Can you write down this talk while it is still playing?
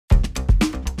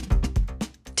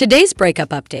Today's breakup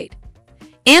update.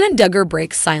 Anna Duggar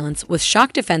breaks silence with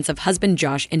shock defense of husband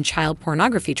Josh in child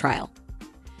pornography trial.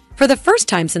 For the first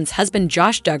time since husband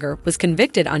Josh Duggar was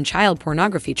convicted on child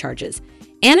pornography charges,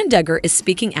 Anna Duggar is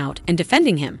speaking out and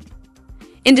defending him.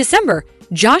 In December,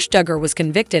 Josh Duggar was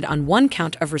convicted on one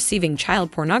count of receiving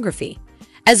child pornography,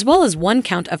 as well as one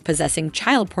count of possessing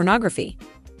child pornography.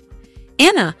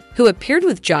 Anna, who appeared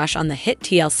with Josh on the hit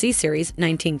TLC series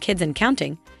 19 Kids and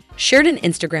Counting, shared an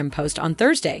Instagram post on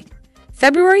Thursday,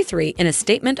 February 3, in a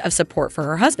statement of support for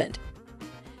her husband.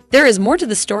 "There is more to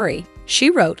the story," she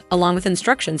wrote, along with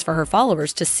instructions for her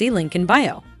followers to see link in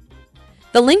bio.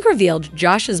 The link revealed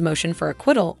Josh's motion for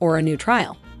acquittal or a new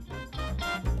trial.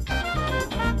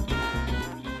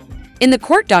 In the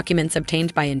court documents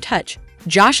obtained by In Touch,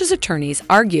 Josh's attorneys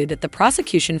argued that the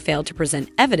prosecution failed to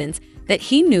present evidence that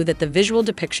he knew that the visual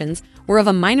depictions were of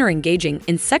a minor engaging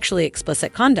in sexually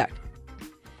explicit conduct.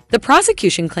 The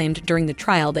prosecution claimed during the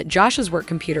trial that Josh's work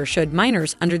computer showed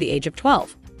minors under the age of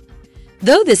 12.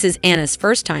 Though this is Anna's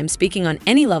first time speaking on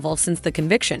any level since the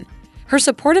conviction, her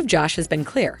support of Josh has been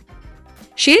clear.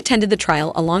 She attended the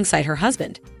trial alongside her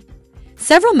husband.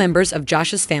 Several members of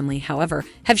Josh's family, however,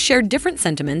 have shared different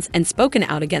sentiments and spoken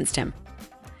out against him.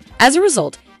 As a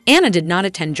result, Anna did not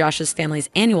attend Josh's family's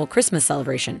annual Christmas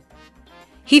celebration.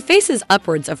 He faces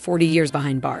upwards of 40 years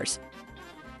behind bars.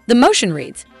 The motion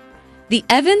reads, "The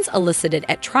evidence elicited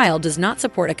at trial does not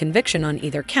support a conviction on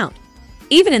either count,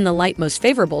 even in the light most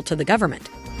favorable to the government.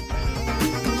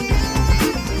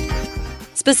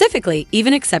 Specifically,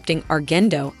 even accepting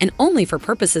arguendo and only for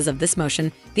purposes of this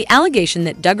motion, the allegation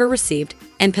that Duggar received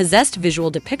and possessed visual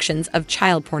depictions of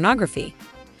child pornography.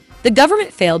 The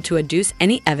government failed to adduce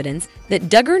any evidence that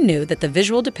Duggar knew that the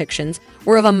visual depictions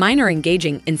were of a minor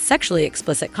engaging in sexually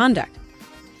explicit conduct,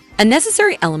 a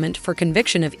necessary element for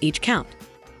conviction of each count."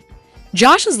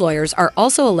 Josh's lawyers are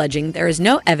also alleging there is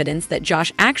no evidence that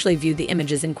Josh actually viewed the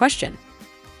images in question.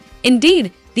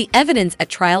 Indeed, the evidence at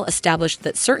trial established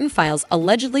that certain files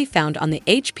allegedly found on the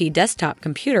HP desktop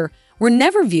computer were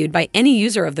never viewed by any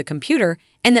user of the computer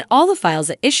and that all the files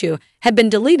at issue had been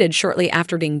deleted shortly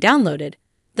after being downloaded.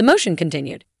 The motion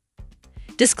continued.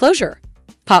 Disclosure: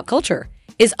 Pop Culture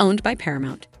is owned by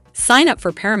Paramount. Sign up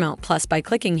for Paramount Plus by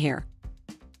clicking here.